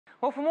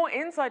Well, for more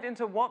insight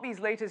into what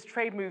these latest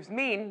trade moves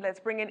mean, let's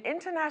bring in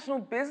international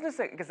business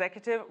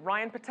executive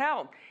Ryan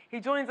Patel. He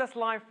joins us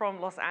live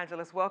from Los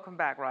Angeles. Welcome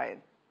back, Ryan.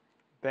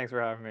 Thanks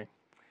for having me.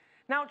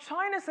 Now,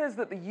 China says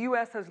that the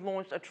U.S. has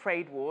launched a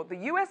trade war. The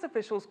U.S.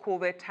 officials call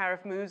their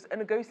tariff moves a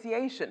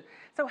negotiation.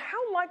 So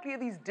how likely are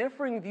these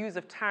differing views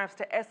of tariffs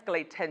to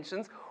escalate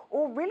tensions,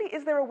 or really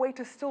is there a way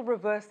to still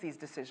reverse these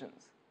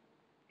decisions?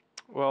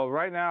 Well,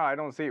 right now, I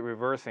don't see it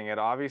reversing it.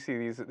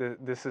 Obviously,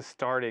 this is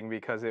starting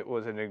because it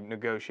was a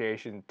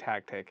negotiation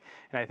tactic.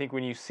 And I think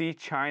when you see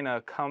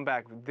China come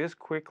back this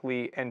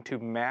quickly and to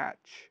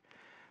match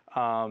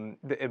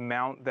the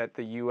amount that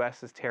the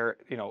U.S.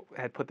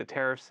 had put the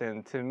tariffs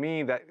in, to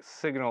me, that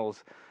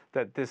signals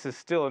that this is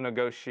still a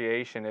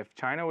negotiation. If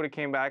China would have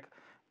came back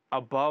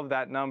above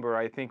that number,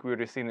 I think we would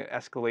have seen it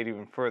escalate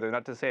even further.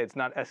 Not to say it's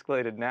not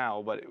escalated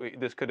now, but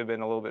this could have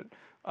been a little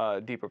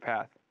bit deeper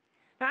path.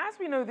 Now, as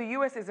we know, the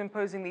U.S. is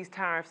imposing these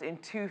tariffs in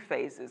two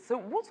phases. So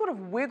what sort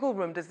of wiggle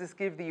room does this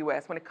give the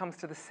U.S. when it comes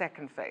to the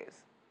second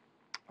phase?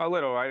 A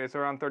little, right? It's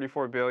around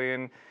 34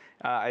 billion.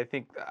 I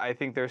think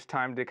there's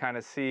time to kind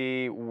of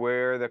see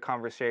where the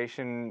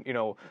conversation,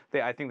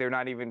 I think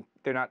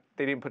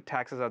they didn't put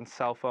taxes on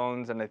cell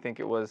phones, and I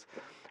think it was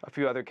a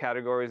few other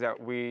categories that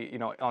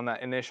on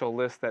that initial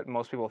list that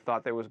most people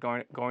thought they was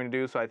going to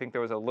do. So I think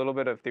there was a little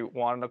bit of, if they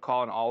wanted to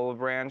call an olive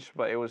branch,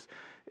 but it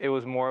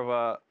was more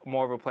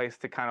of a place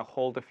to kind of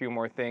hold a few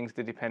more things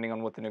depending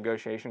on what the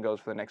negotiation goes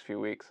for the next few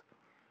weeks.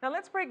 Now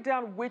let's break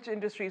down which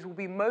industries will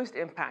be most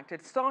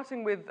impacted,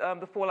 starting with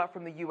the fallout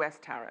from the U.S.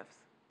 tariffs.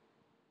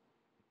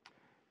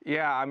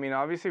 Yeah, I mean,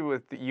 obviously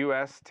with the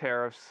U.S.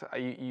 tariffs,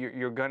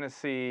 you're going to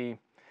see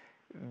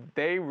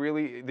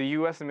the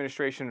U.S.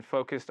 administration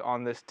focused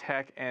on this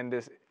tech and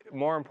this,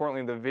 more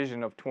importantly, the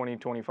vision of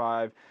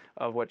 2025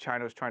 of what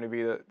China was trying to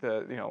be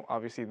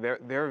obviously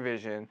their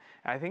vision. And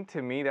I think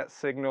to me that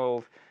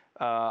signaled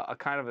a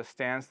kind of a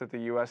stance that the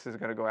U.S. is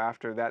going to go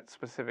after that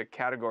specific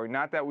category.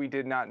 Not that we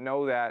did not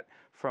know that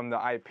from the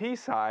IP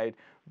side,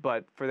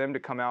 but for them to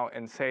come out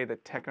and say the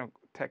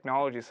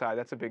technology side,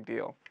 that's a big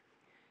deal.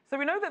 So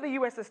we know that the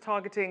U.S. is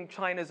targeting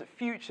China's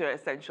future,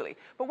 essentially.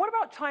 But what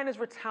about China's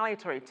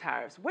retaliatory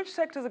tariffs? Which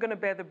sectors are going to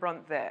bear the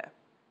brunt there?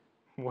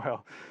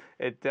 Well,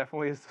 it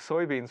definitely is the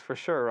soybeans for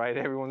sure, right?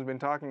 Everyone's been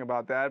talking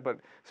about that, but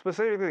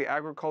specifically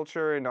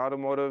agriculture and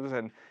automotives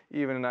and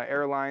even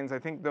airlines, I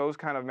think those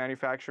kind of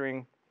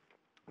manufacturing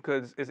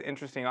goods is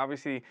interesting.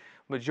 Obviously,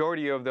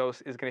 majority of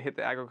those is going to hit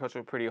the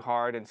agriculture pretty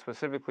hard, and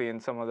specifically in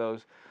some of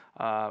those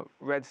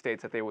red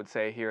states that they would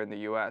say here in the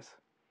U.S.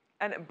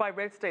 And by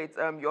red states,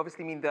 you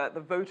obviously mean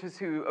the voters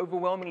who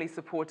overwhelmingly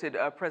supported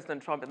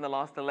President Trump in the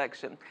last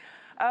election.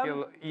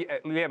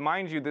 Yeah,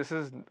 mind you, this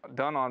is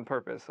done on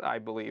purpose, I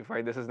believe,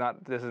 right? This is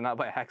not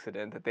by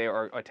accident that they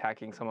are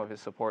attacking some of his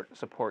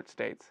support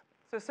states.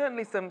 So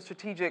certainly some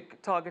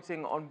strategic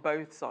targeting on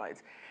both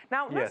sides.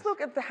 Now, let's look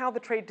at how the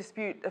trade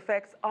dispute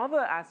affects other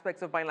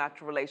aspects of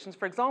bilateral relations.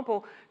 For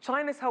example,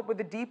 China's help with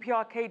the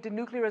DPRK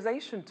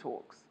denuclearization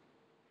talks.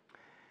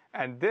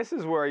 And this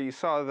is where you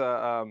saw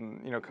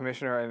the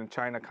commissioner in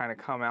China kind of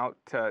come out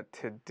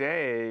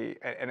today,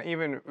 and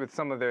even with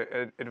some of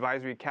the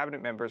advisory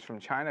cabinet members from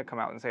China come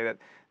out and say that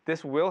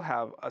this will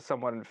have a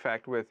somewhat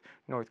effect with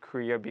North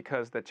Korea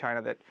because the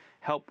China that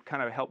help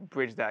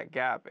bridge that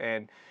gap.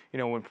 And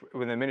when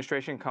the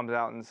administration comes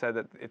out and said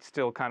that it's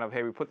still kind of,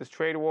 hey, we put this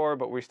trade war,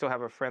 but we still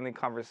have a friendly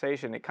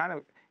conversation, it kind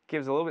of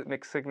gives a little bit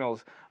mixed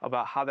signals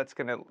about how that's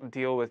going to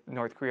deal with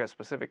North Korea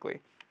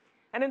specifically.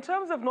 And in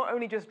terms of not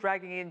only just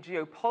dragging in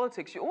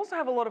geopolitics, you also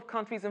have a lot of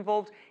countries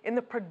involved in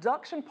the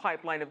production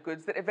pipeline of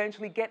goods that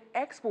eventually get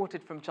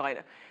exported from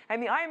China.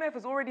 And the IMF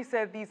has already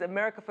said these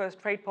America First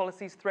trade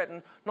policies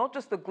threaten not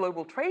just the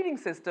global trading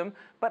system,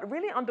 but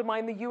really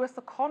undermine the U.S.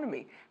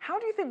 economy. How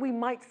do you think we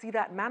might see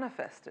that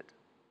manifested?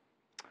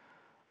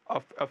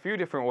 A few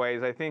different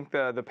ways. I think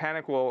the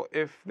panic will,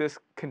 if this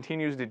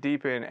continues to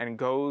deepen and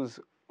goes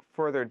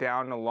further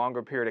down in a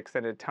longer period,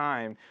 extended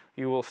time,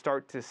 you will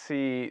start to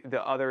see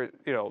the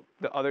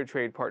other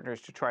trade partners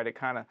to try to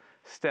kind of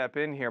step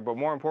in here. But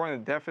more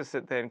importantly, the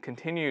deficit then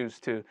continues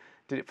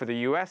for the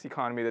U.S.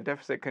 economy, the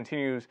deficit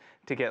continues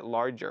to get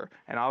larger.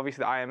 And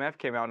obviously the IMF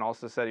came out and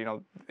also said,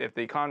 if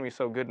the economy is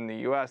so good in the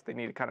U.S., they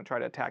need to kind of try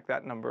to attack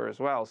that number as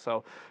well.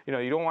 So,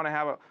 you don't want to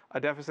have a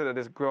deficit that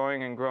is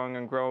growing and growing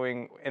and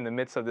growing in the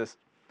midst of this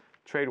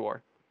trade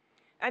war.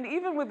 And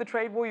even with the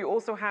trade war, you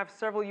also have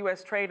several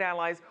U.S. trade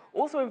allies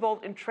also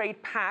involved in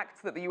trade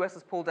pacts that the U.S.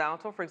 has pulled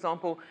out of. For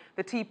example,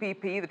 the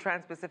TPP, the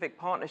Trans-Pacific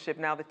Partnership,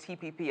 now the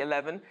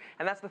TPP-11.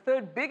 And that's the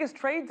third biggest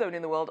trade zone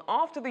in the world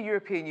after the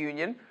European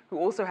Union, who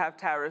also have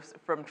tariffs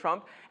from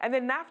Trump. And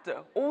then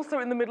NAFTA, also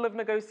in the middle of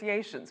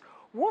negotiations.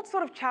 What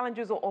sort of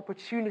challenges or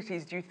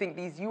opportunities do you think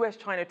these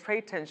U.S.-China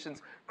trade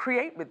tensions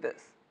create with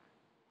this?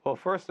 Well,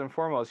 first and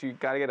foremost, you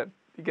got to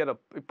get a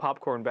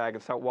popcorn bag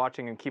and start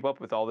watching and keep up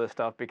with all this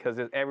stuff because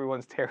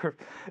everyone's tariff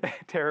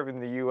in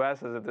the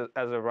U.S.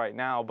 as of right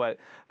now. But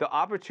the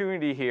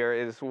opportunity here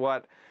is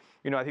what,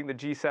 I think the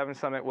G7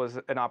 summit was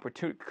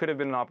could have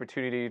been an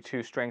opportunity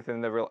to strengthen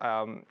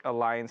the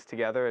alliance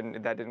together, and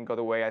that didn't go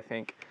the way I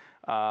think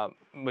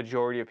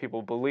majority of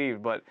people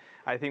believe. But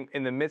I think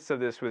in the midst of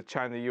this with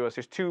China and the U.S.,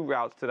 there's two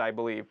routes that I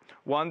believe.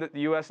 One, that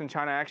the U.S. and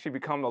China actually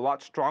become a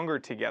lot stronger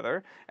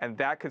together, and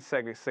that could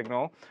send a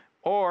signal.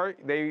 Or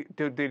they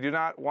do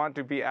not want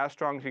to be as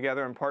strong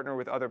together and partner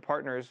with other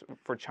partners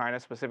for China,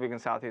 specifically in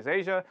Southeast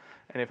Asia.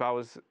 And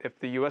if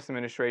the U.S.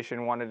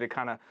 administration wanted to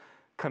kind of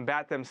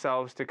combat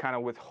themselves to kind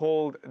of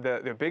withhold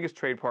their biggest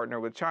trade partner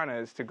with China,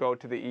 is to go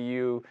to the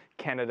EU,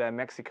 Canada, and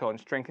Mexico and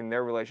strengthen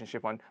their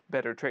relationship on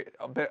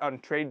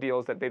trade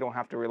deals that they don't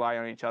have to rely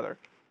on each other.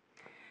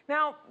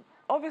 Now,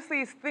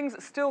 obviously, things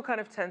are still kind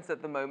of tense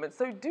at the moment.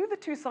 So do the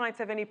two sides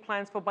have any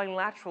plans for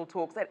bilateral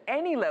talks at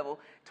any level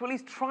to at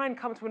least try and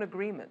come to an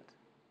agreement?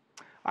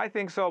 I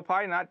think so.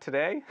 Probably not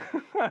today,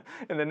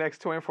 in the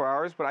next 24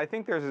 hours, but I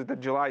think there's the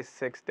July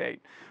 6th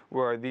date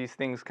where these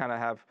things kind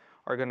of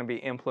are going to be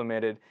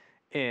implemented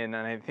in.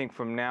 And I think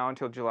from now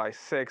until July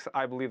 6th,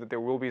 I believe that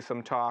there will be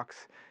some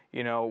talks.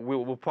 You know,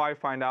 we'll probably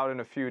find out in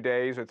a few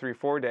days or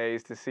 3-4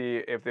 days to see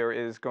if there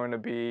is going to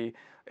be,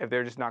 if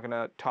they're just not going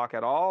to talk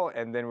at all,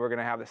 and then we're going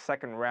to have the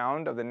second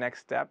round of the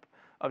next step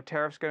of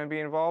tariffs going to be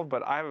involved.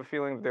 But I have a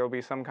feeling that there will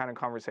be some kind of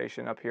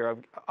conversation up here.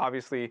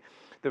 Obviously,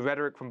 the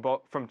rhetoric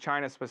from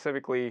China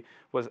specifically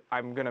was,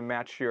 I'm going to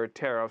match your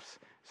tariffs.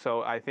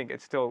 So I think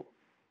it still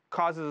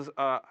causes,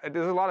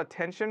 there's a lot of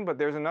tension, but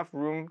there's enough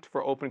room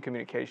for open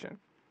communication.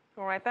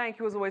 All right, thank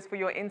you as always for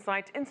your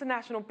insight.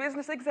 International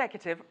Business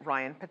Executive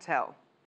Ryan Patel.